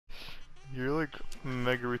You're like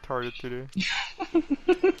mega retarded today.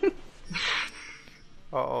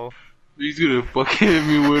 Uh-oh. He's gonna fucking hit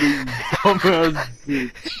me with his dumbass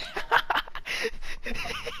bitch.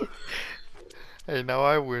 Hey, now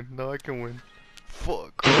I win. Now I can win.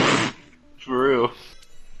 Fuck. For real.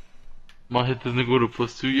 Might hit this nigga with a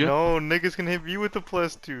 +2 yet? No, niggas can hit you with the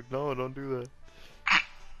 +2. No, don't do that.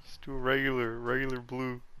 Just do a regular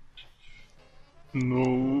blue.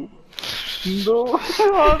 No. No.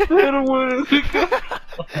 I hit him with it.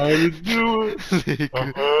 I had to do it. I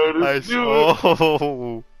had to do it.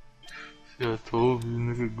 Oh. See, I told you,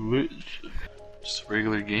 nigga, glitch. Just a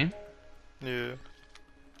regular game? Yeah.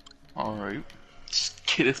 Alright.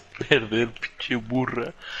 ¿Quieres perder, pinche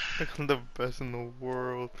burra? I'm the best in the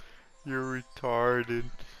world. You're retarded.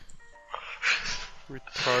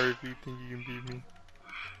 Retarded if you think you can beat me.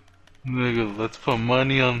 Nigga, let's put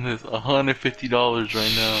money on this. $150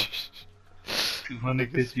 right now.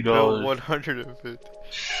 $250. 150.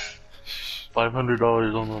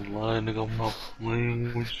 $500 on the line, nigga. I'm not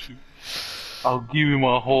playing with you. I'll give you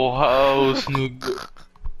my whole house, nigga.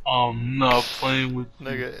 I'm not playing with you.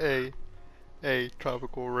 Nigga, hey,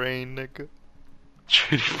 tropical rain, nigga.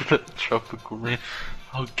 Ready for that tropical rain?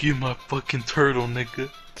 I'll give my fucking turtle, nigga.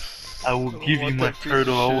 I will give you my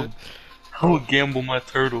turtle. I will gamble my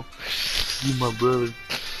turtle. You my brother.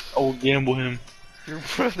 I will gamble him. Your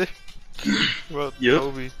brother? Well, yep.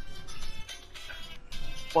 Toby.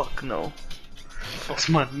 Fuck no. That's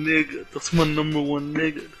my nigga. That's my #1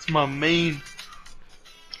 nigga. That's my main.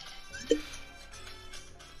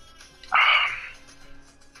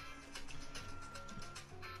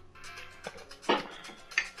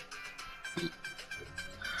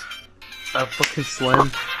 I fucking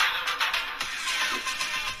slammed.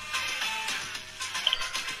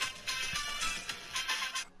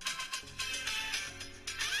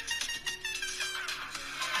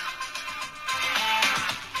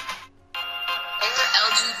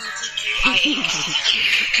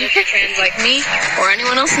 If you're trans like me, or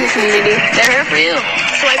anyone else in the community, they're here for you.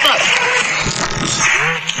 Swipe up.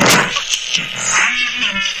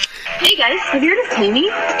 Hey guys, have you heard of Tammy?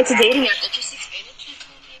 It's a dating app that just expanded to the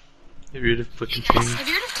community. Have you heard of fucking Tammy? Have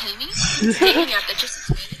you heard of Tammy? It's a dating app that just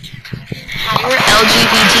expanded to the entire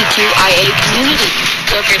LGBTQIA community.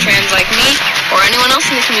 So if you're trans like me, or anyone else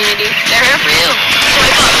in the community, they're here for you.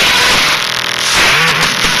 Swipe up.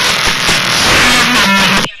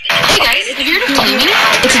 Hey guys, have you heard of Tammy?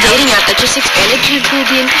 It's a dating app that just expanded to include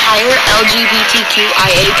the entire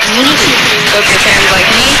LGBTQIA community. So if you're trans like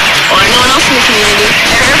me, or anyone else in the community,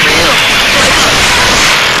 they're here for you.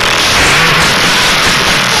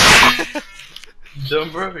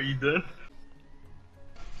 Done, bro? Are you done?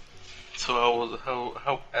 So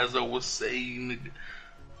as I was saying, nigga.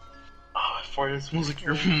 Oh, as far as it smells like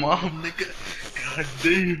your mom, nigga. God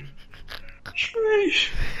damn. Sheesh.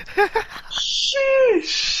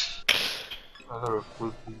 Sheesh. I gotta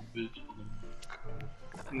flip this bitch.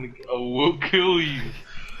 Nigga, I will kill you.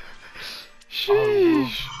 Sheesh. I will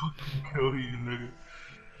fucking kill you, nigga.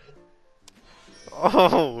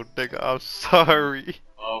 Oh, nigga, I'm sorry.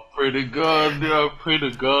 I pray to God, dude. I pray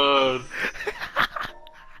to God.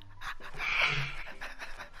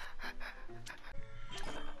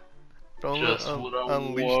 Don't Just what I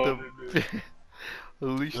unleash wanted.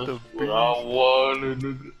 unleash Just the what beast. I wanted,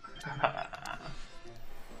 nigga.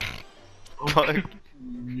 Fuck.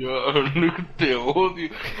 Yeah, nigga, they hold you.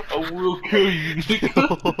 I will kill you,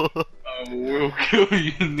 nigga. I will kill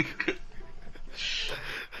you, nigga.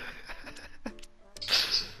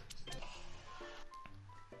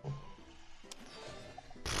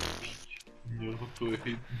 Yo, I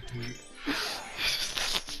hate this nigga.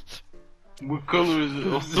 What color is it?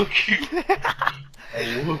 Oh, so cute.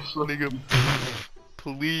 I will suck Nigga,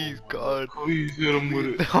 please, God. Please hit him with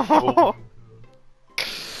it. No.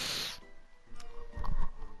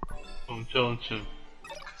 I'm challenge him.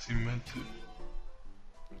 Cause he meant it.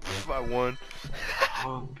 I won.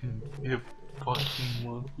 Fucking hip fucking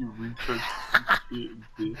monkey retard shit,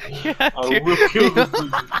 bitch. Yeah, I dude. will kill this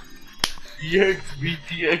nigga.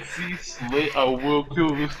 EXBTXE slay. I will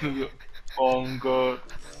kill this nigga. Oh God.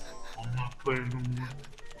 I'm not playing no more.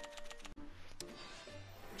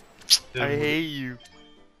 I hate you.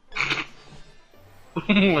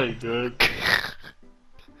 Oh my God.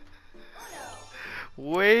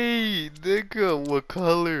 Wait, nigga, what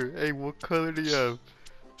color? Hey, what color do you have?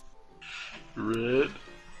 Red.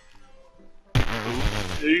 Oh,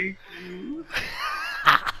 thank you.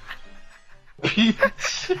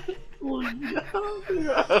 Bitch. Oh,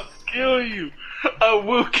 yeah, I'll kill you. I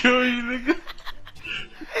will kill you, nigga.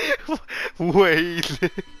 Wait,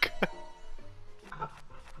 nigga.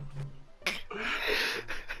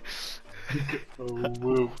 I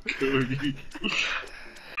will kill you.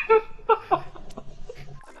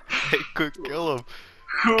 Hey, could kill him.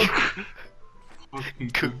 Cook. Fucking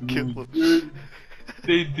Could kill him. dirty.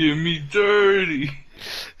 They did me dirty.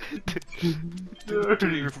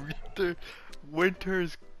 Dirty. Winter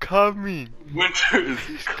is coming. Winter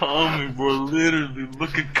is coming, bro. Literally,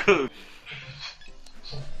 look at Cook.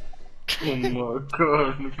 Oh my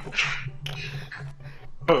god.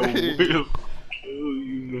 I will kill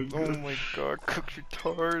you, nigga. Oh my god, Cook's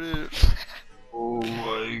retarded. Oh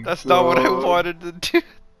my god. That's not what I wanted to do.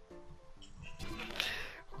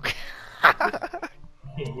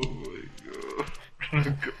 Oh my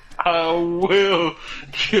god. I will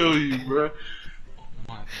kill you, bro. Oh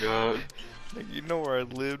my god. Nigga, you know where I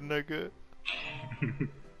live, nigga. I'm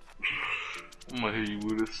gonna hit you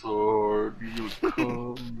with a sword. You gonna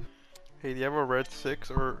come. Hey, do you have a red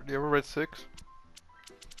 6 or do you have a red 6?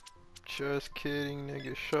 Just kidding,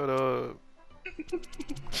 nigga. Shut up.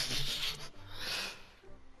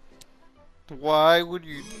 Why would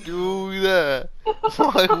you do that?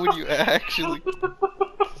 Why would you actually?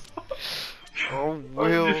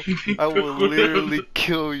 I will literally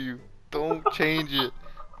kill you. Don't change it.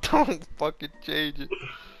 Don't fucking change it.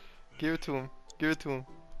 Give it to him. Give it to him.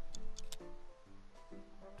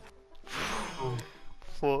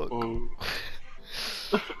 Fuck. Oh.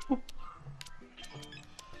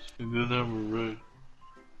 It doesn't have a red.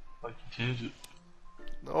 I can change it.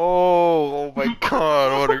 Oh my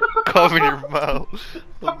god, I want to come in your mouth.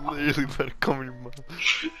 I'm literally about to come in your mouth.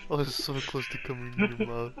 I was so close to coming in your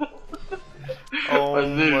mouth. Oh I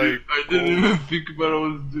my didn't even think about what I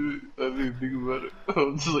was doing. I didn't think about it. I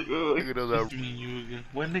was just like, oh, Look at that. me and you again.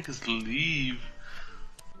 When niggas leave?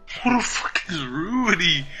 Who the fuck is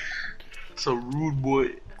Rudy? It's a rude boy.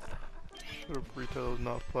 Shut up, Rita, that was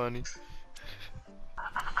not funny. I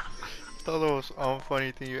thought that was the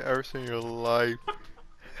unfunny thing you ever seen in your life.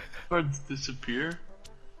 Cards disappear?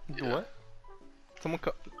 What? Someone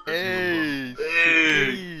call. Hey!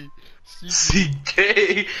 Hey!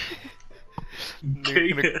 CK! CK!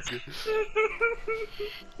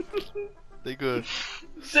 Nigga,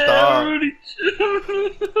 stop. Rudy.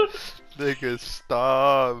 Nigga,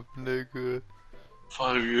 stop, nigga.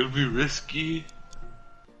 Fuck, it'll be risky.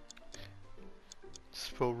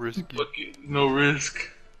 Spell risky. Fuck it, no risk.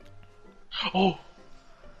 Oh!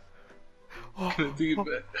 Can I take it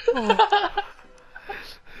back?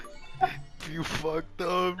 You fucked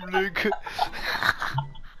up, nigga.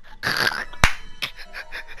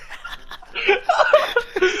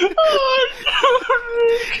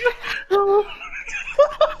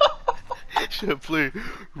 Should I play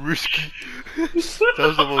risky? That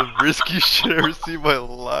was the most risky shit I ever seen in my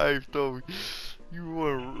life, Toby. You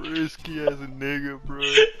were risky as a nigga, bro.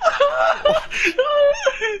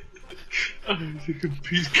 I think a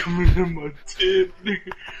piece coming in my tip,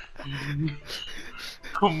 nigga.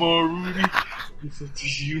 Come on, Rudy. It's up to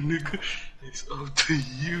you, nigga. It's up to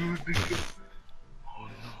you, nigga. Oh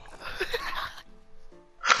no.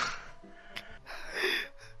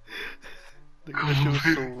 Nigga, that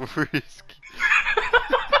shit was so risky.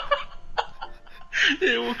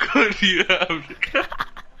 Hey, what color do you have, nigga?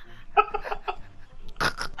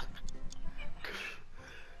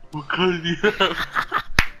 What color do you have?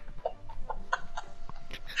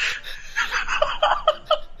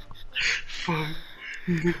 Fuck.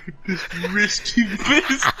 This risky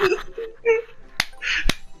business.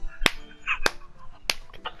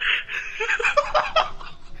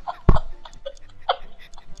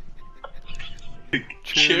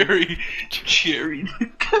 Cherry.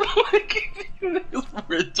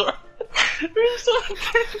 Retard.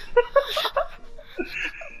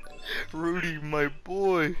 Rudy, my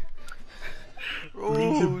boy.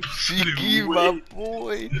 Oh, Shiggy, my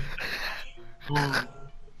boy. Oh,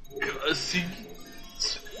 God, see.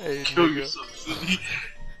 Hey, Kill nigga. yourself, Siggy.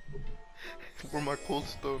 Where my cold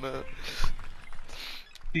stone at?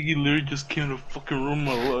 Siggy literally just came to fucking ruin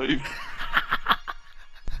my life.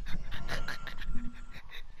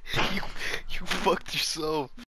 You fucked yourself.